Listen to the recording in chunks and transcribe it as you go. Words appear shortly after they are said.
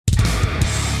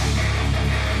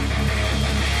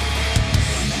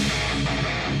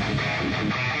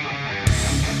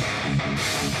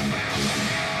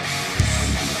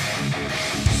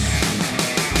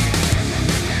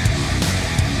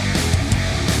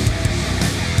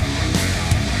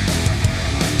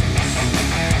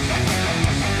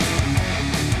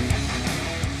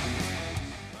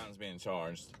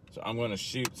charged. So I'm gonna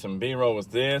shoot some B-roll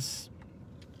with this,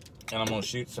 and I'm gonna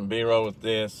shoot some B-roll with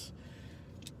this.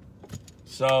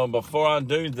 So before I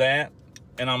do that,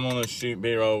 and I'm gonna shoot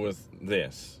B-roll with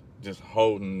this, just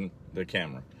holding the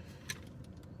camera,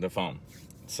 the phone.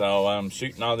 So I'm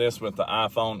shooting all this with the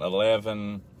iPhone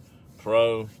 11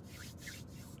 Pro,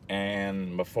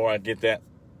 and before I get that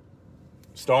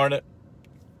started,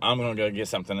 I'm gonna go get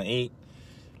something to eat.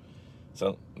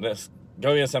 So let's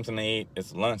go get something to eat.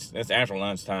 It's lunch. It's after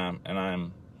lunchtime, and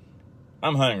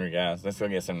I'm hungry, guys. Let's go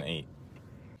get something to eat.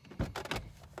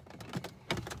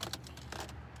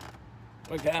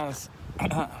 But guys,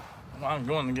 while I'm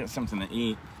going to get something to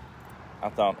eat, I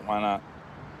thought, why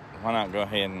not go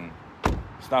ahead and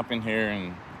stop in here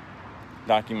and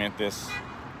document this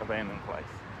abandoned place.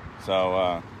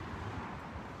 So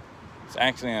it's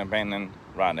actually an abandoned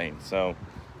Rite. So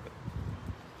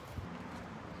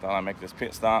thought I'd make this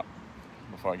pit stop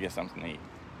before I get something to eat.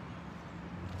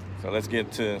 So let's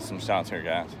get to some shots here,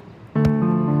 guys.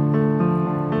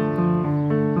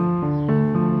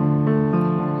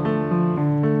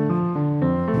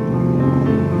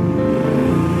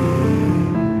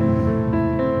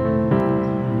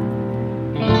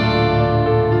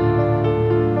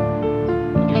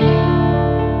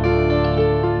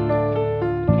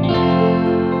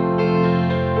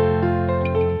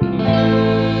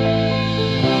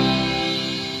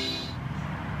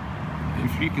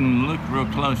 If you can look real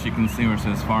close, you can see where it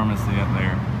says pharmacy up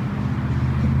there.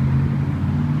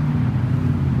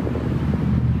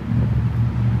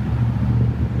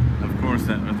 Of course,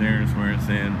 that right there is where it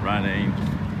said Rite.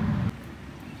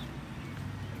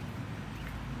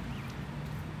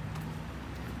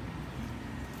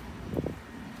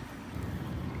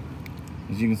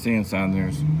 As you can see inside,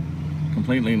 there's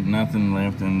completely nothing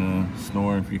left in the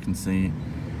store. If you can see,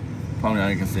 probably all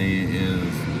you can see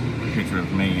is a picture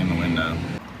of me in the window.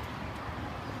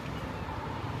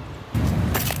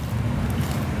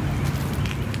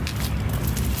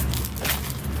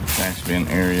 Trash bin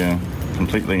area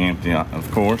completely empty,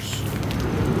 of course.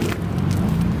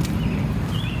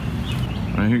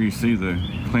 Right here you see the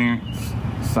clearance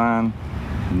sign.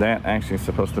 That actually is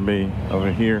supposed to be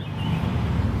over here.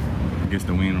 I guess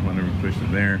the wind or whatever pushed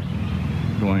it there.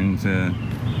 Going to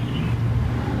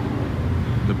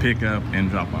the pickup and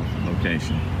drop off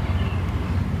location.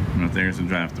 And right there's the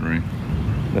drive-through.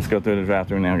 Let's go through the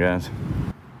drive-through now, guys.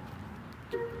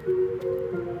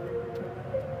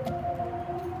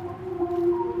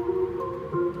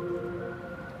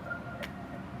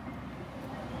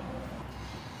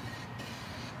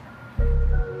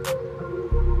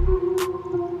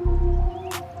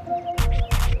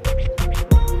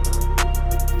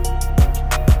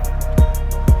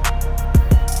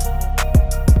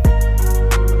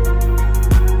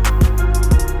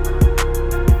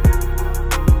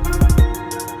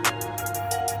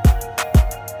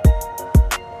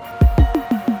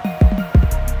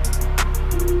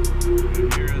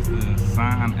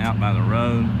 Out by the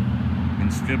road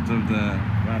and stripped of the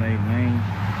Rite name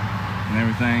and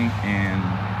everything, and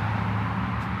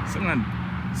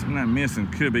something I'm missing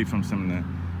could be from some of the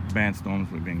bad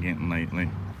storms we've been getting lately.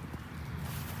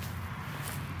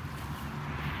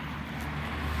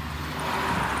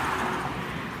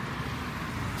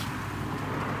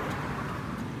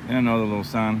 And another little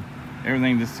sign.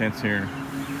 Everything just sits here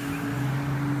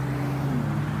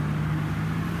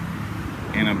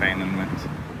in abandonment.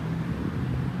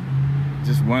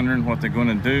 Just wondering what they're going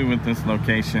to do with this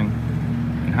location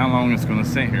and how long it's going to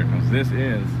sit here, because this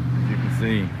is, as you can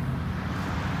see,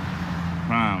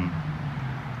 prime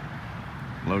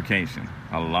location.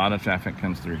 A lot of traffic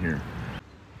comes through here.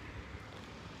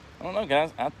 I don't know,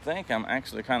 guys, I think I'm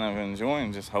actually kind of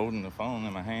enjoying just holding the phone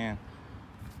in my hand.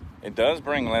 It does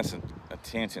bring less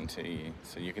attention to you,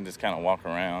 so you can just kind of walk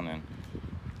around and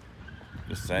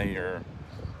just say you're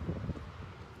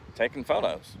taking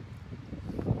photos.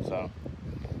 So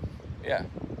yeah,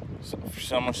 so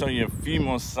I'm gonna show you a few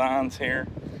more signs here,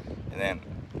 and then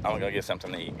I'm gonna go get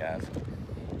something to eat, guys.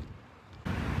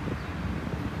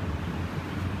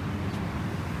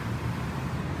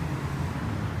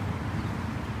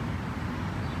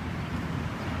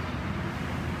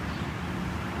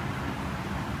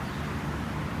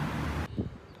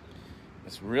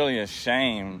 It's really a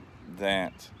shame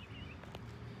that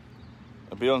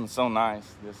a building so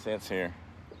nice just sits here,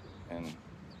 and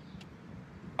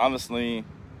honestly,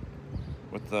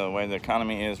 with the way the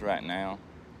economy is right now,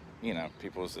 you know,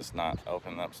 people's just not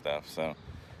opening up stuff. So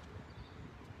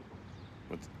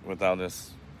with all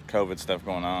this COVID stuff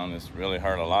going on, it's really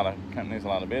hurt a lot of companies, a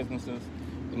lot of businesses,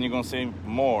 and you're gonna see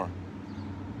more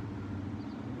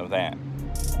of that.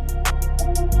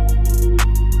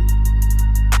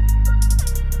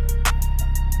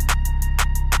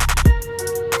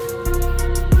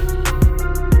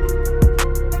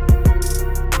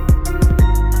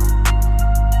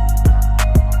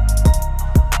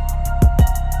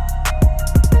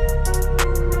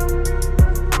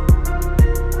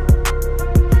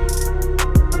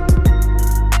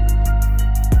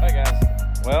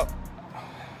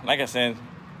 like I said,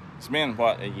 it's been,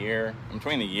 what, a year?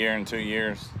 Between a year and 2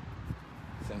 years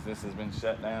since this has been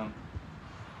shut down.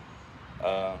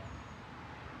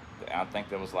 I think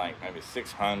there was like maybe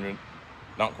 600,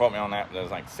 don't quote me on that, but there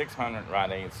was like 600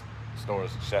 Rite Aid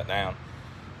stores shut down.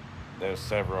 There's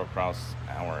several across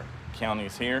our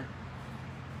counties here.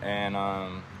 And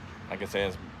like I said,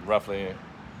 it's roughly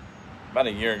about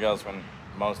a year ago is when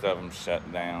most of them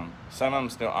shut down. Some of them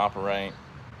still operate,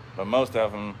 but most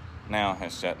of them now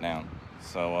has shut down.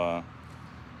 So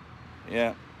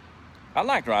yeah, I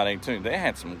liked Rite Aid too. They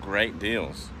had some great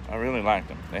deals. I really liked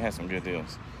them. They had some good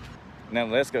deals. Now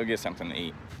let's go get something to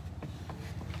eat.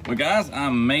 Well guys, I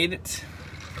made it.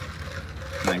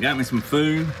 I got me some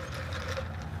food.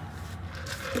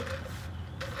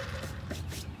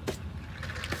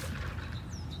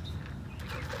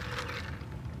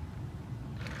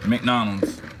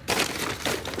 McDonald's.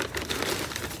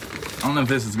 I don't know if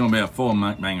this is gonna be a full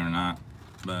mukbang or not,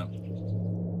 but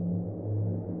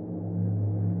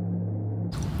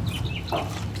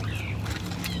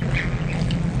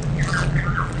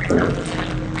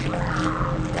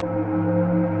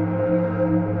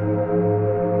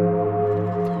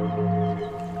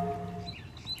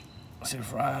see the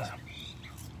fries.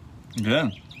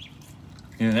 Good.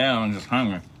 Either that or I'm just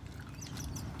hungry.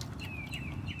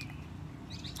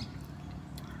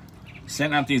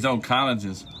 Setting up these old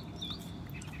cottages.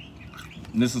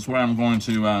 This is where I'm going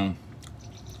to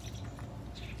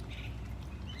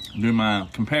do my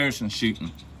comparison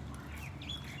shooting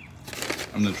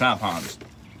on the tripods,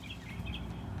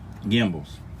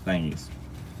 gimbals, thingies,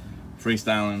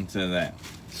 freestyling to that.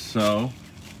 So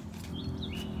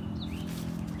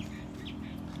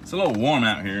it's a little warm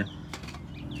out here.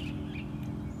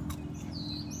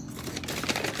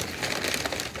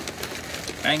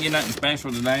 I ain't getting nothing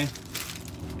special today.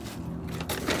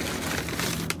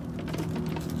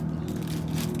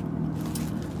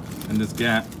 And this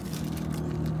got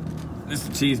this is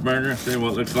a cheeseburger. See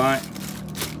what it looks like.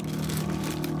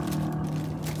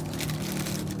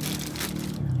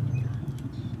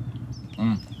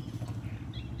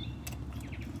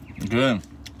 Good.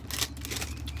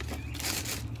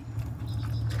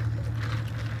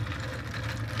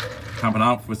 Top it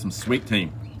off with some sweet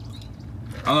tea.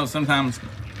 Although sometimes,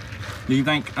 do you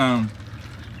think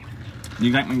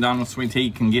McDonald's sweet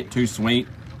tea can get too sweet?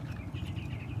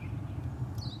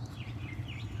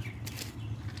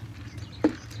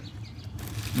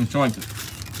 Choices.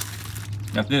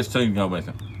 Got this too to go with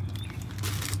it.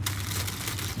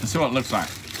 Let's see what it looks like.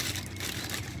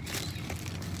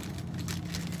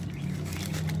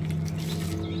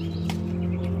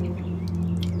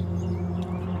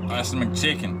 Oh, that's some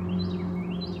McChicken.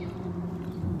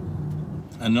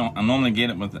 I normally get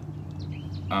it with it.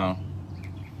 I'm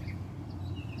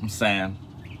sad.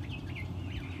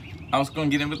 I was gonna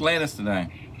get it with lettuce today.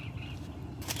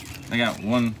 I got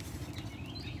one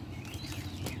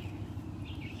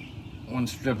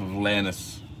strip of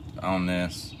lettuce on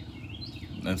this.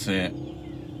 That's it.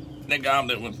 They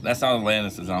got it with, that's all the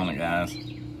lettuce is on it, guys.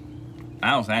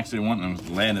 I was actually wanting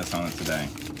lettuce on it today.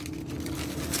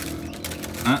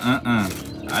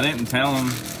 I didn't tell them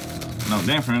no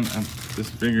different. I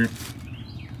just figured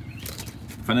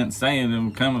if I didn't say it, it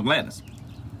would come with lettuce.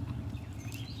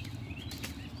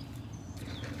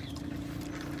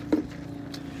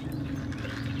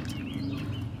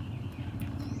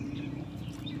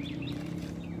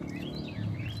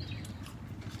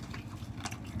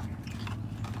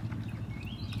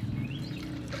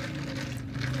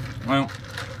 Well,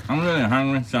 I'm really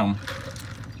hungry, so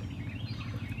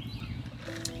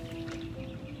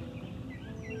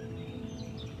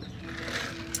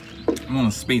I'm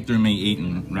gonna speed through me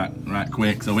eating right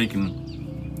quick so we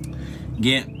can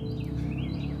get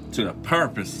to the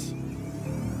purpose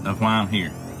of why I'm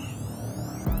here.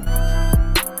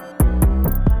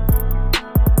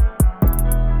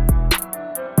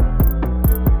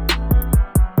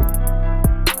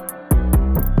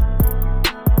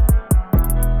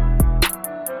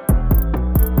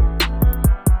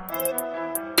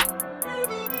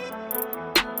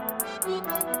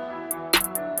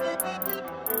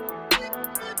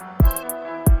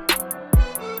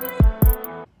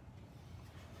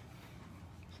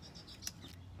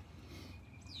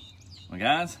 Well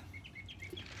guys,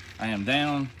 I am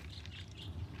down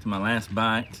to my last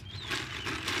bite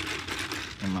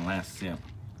and my last sip.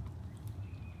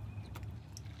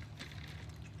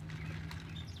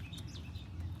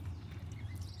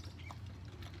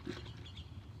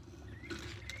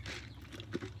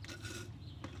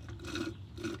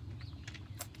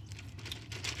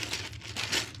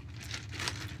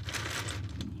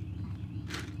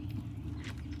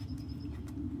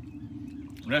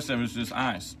 rest of it's just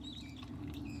ice.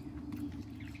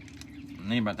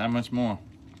 Need about that much more.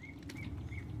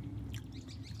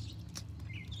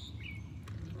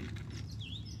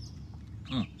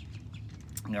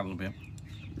 Got a little bit.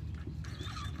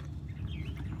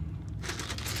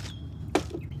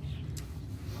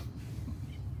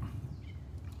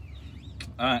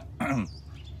 All right.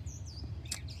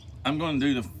 I'm going to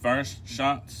do the first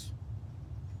shots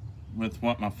with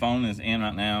what my phone is in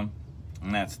right now,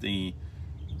 and that's the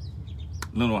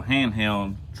little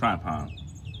handheld tripod.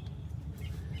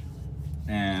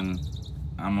 And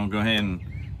I'm gonna go ahead and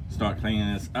start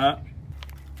cleaning this up.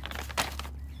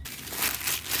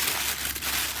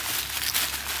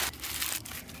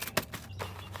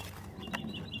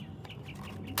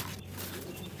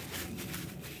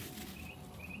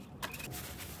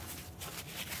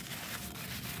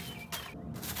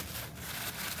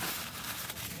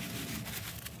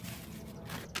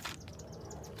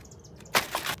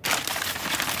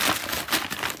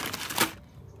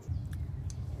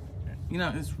 You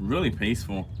know, it's really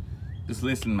peaceful. Just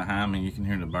listen behind me, you can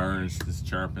hear the birds just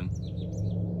chirping.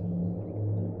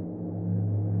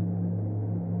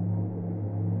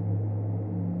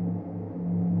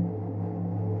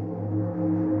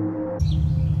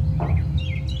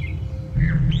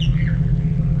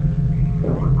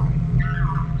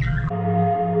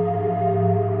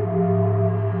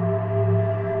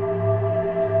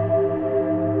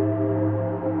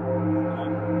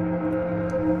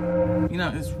 You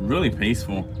know, it's really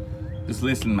peaceful. Just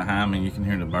listen behind me, you can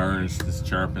hear the birds just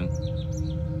chirping.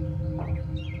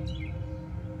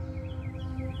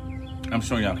 I'm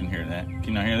sure y'all can hear that.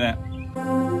 Can y'all hear that?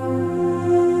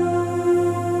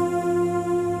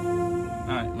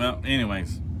 Alright, well,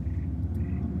 anyways.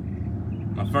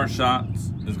 My first shot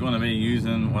is going to be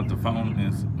using what the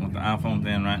iPhone's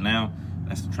in right now.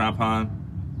 That's the tripod.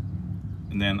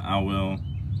 And then I will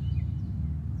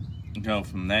go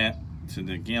from that to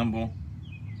the gimbal.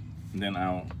 And then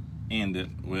I'll end it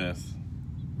with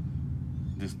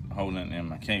just holding it in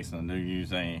my case. And I do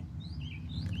use a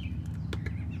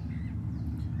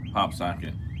pop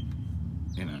socket,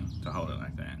 you know, to hold it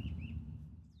like that.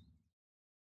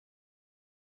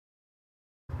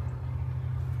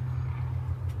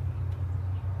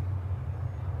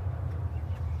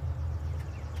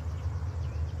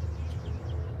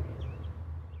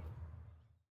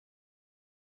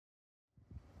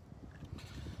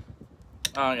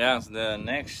 Alright guys, the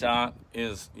next shot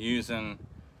is using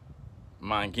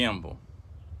my gimbal,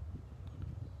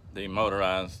 the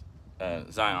motorized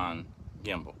Zion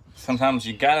gimbal. Sometimes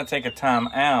you gotta take a time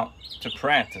out to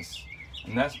practice,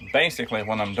 and that's basically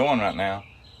what I'm doing right now,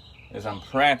 is I'm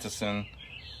practicing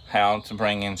how to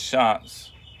bring in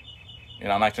shots. You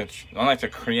know, I like to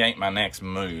create my next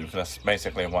move. That's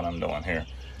basically what I'm doing here.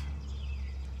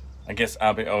 I guess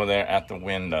I'll be over there at the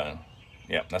window.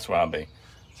 Yep, that's where I'll be.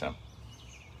 So.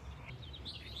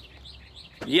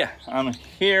 Yeah, I'm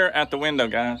here at the window,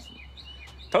 guys.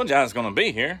 Told you I was gonna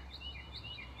be here.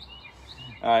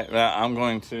 All right, I'm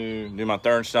going to do my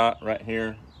third shot right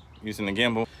here using the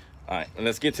gimbal. All right,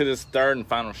 let's get to this third and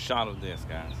final shot of this,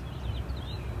 guys.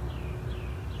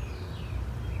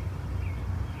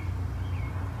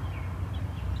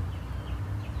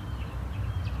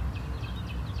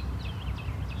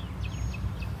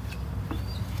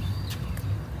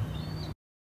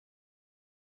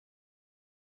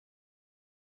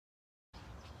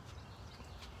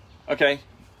 Okay,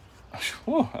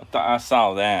 whew, I thought I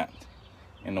saw that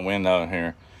in the window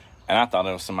here, and I thought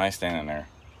there was somebody standing there.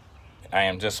 I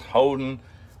am just holding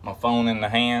my phone in the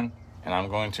hand, and I'm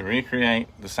going to recreate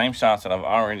the same shots that I've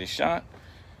already shot.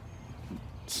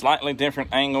 Slightly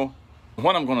different angle.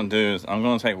 What I'm going to do is I'm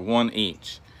going to take one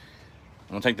each.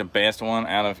 I'm going to take the best one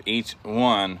out of each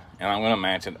one, and I'm going to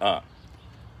match it up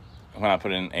when I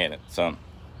put it in edit. So.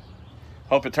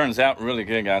 Hope it turns out really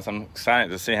good, guys. I'm excited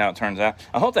to see how it turns out.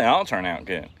 I hope they all turn out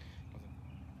good.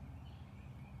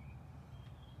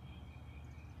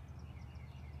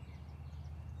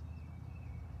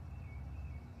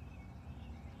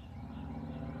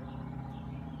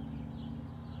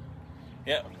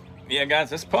 Yeah,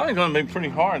 guys, it's probably going to be pretty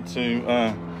hard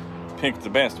to pick the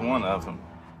best one of them.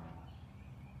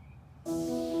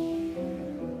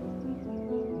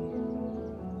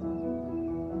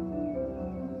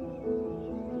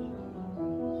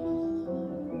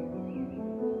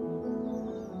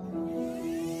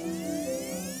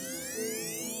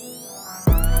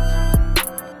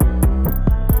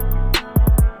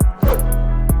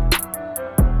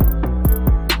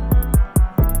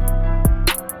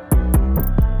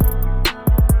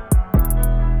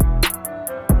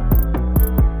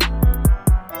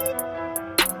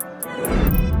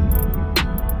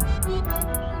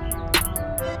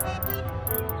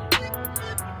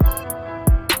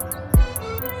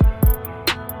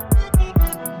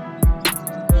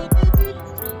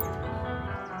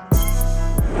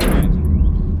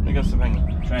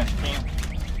 trash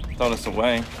can. Throw this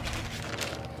away.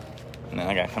 And then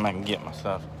I gotta come back and get my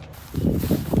stuff.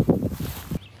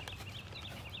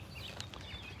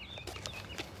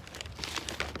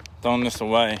 Throwing this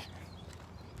away.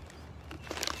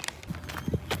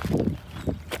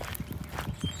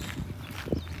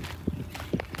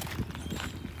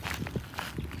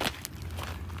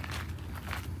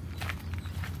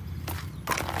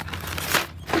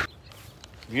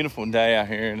 Beautiful day out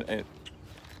here.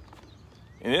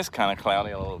 It is kind of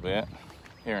cloudy a little bit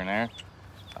here and there.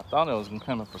 I thought it was gonna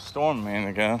come up a storm a minute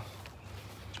ago,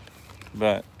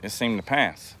 but it seemed to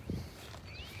pass.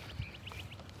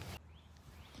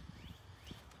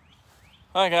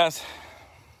 All right, guys.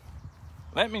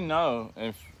 Let me know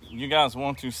if you guys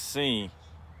want to see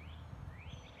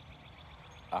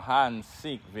a hide and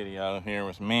seek video here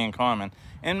with me and Carmen,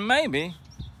 and maybe,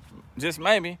 just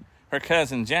maybe, her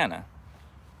cousin Jana.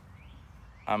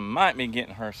 I might be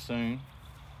getting her soon.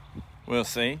 We'll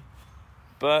see.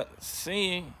 But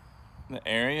see the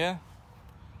area.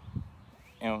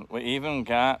 And we even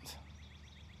got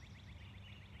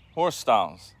horse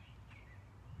stalls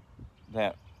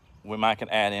that we might could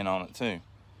add in on it too.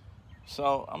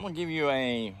 So I'm gonna give you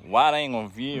a wide angle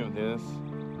view of this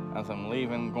as I'm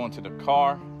leaving, going to the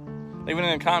car. Leave it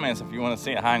in the comments if you want to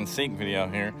see a hide and seek video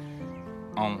here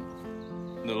on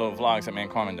the little vlogs that me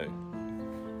and Carmen do.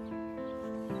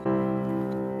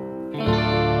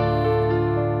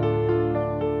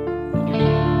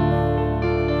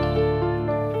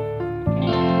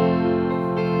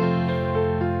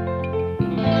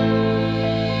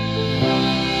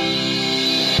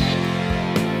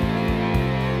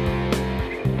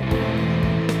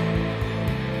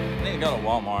 Go to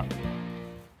Walmart.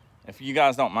 If you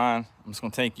guys don't mind, I'm just gonna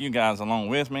take you guys along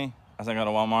with me as I go to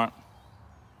Walmart.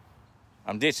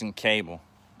 I'm ditching cable.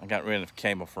 I got rid of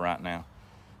cable for right now.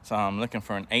 So I'm looking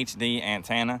for an HD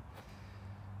antenna,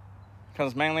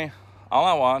 because mainly all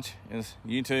I watch is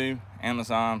YouTube,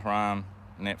 Amazon Prime,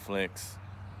 Netflix,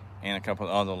 and a couple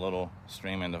of other little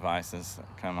streaming devices that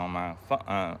come on my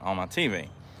TV.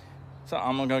 So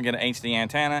I'm gonna go get an HD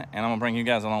antenna, and I'm gonna bring you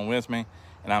guys along with me,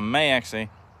 and I may actually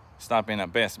stop in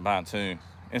at Best Buy too.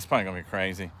 It's probably gonna be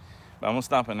crazy, but I'm gonna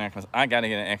stop in there because I gotta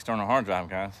get an external hard drive,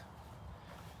 guys.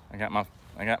 I got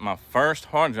my first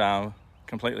hard drive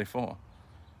completely full,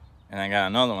 and I got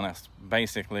another one that's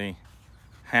basically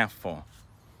half full.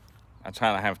 I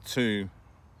try to have two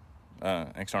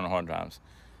external hard drives,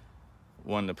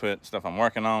 one to put stuff I'm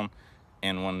working on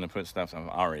and one to put stuff I've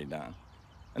already done.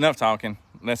 Enough talking.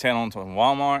 Let's head on to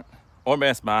Walmart or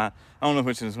Best Buy. I don't know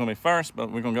which is going to be first,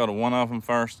 but we're going to go to one of them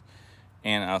first,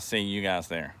 and I'll see you guys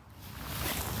there.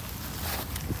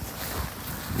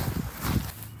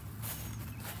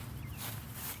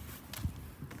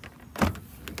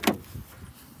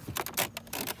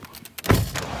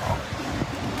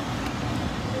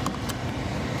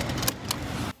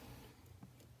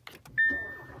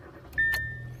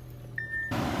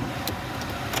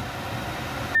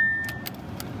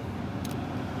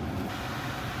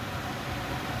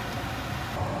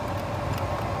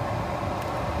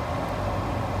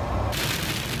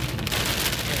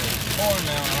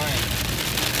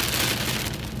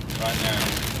 Right now.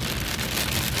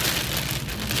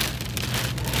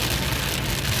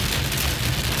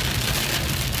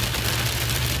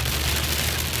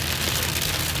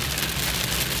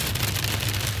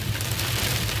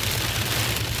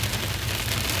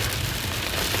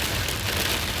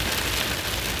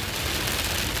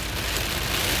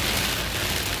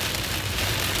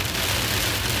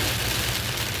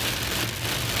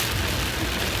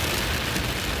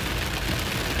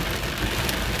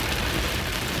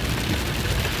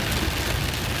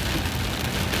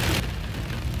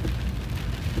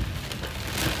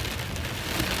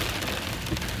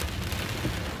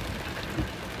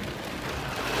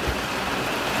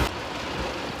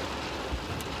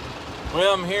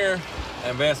 Well, I'm here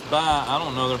at Best Buy. I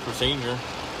don't know their procedure.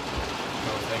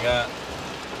 They got,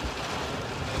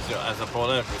 as I pulled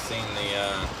up, you've seen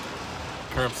the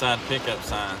curbside pickup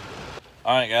sign.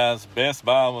 All right, guys, Best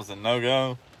Buy was a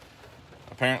no-go.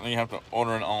 Apparently, you have to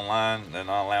order it online. They're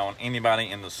not allowing anybody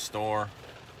in the store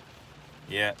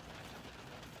yet.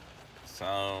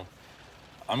 So,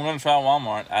 I'm going to try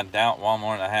Walmart. I doubt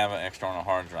Walmart I have an external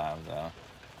hard drive, though.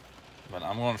 But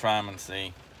I'm going to try them and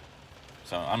see.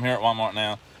 So I'm here at Walmart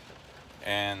now,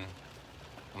 and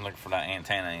I'm looking for that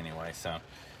antenna anyway. So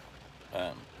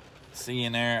see you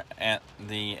in there at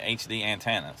the HD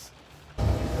antennas.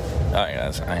 All right,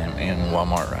 guys, I am in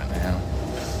Walmart right now.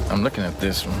 I'm looking at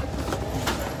this one.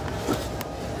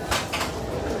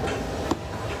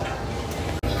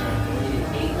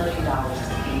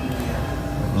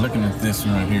 Looking at this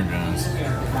one right here, guys.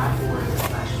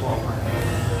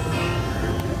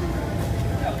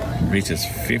 Reaches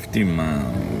 50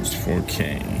 miles,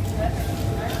 4K.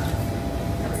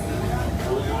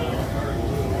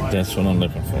 That's what I'm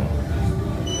looking for. I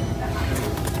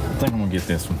think I'm gonna get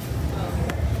this one.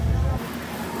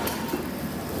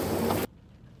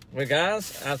 Well,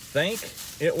 guys, I think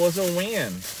it was a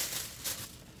win.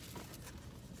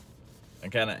 I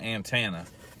got an antenna,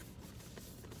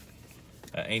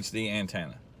 an HD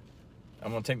antenna.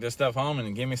 I'm gonna take this stuff home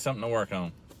and give me something to work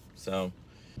on. So,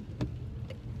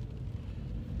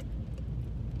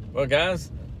 well,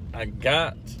 guys, I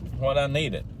got what I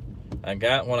needed. I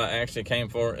got what I actually came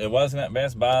for. It wasn't at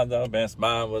Best Buy though. Best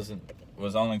Buy was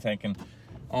only taking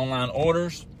online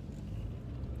orders.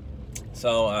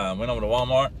 So I went over to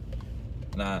Walmart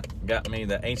and I got me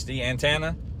the HD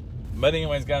antenna. But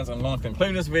anyways, guys, I'm going to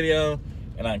conclude this video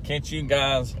and I'll catch you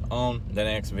guys on the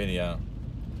next video.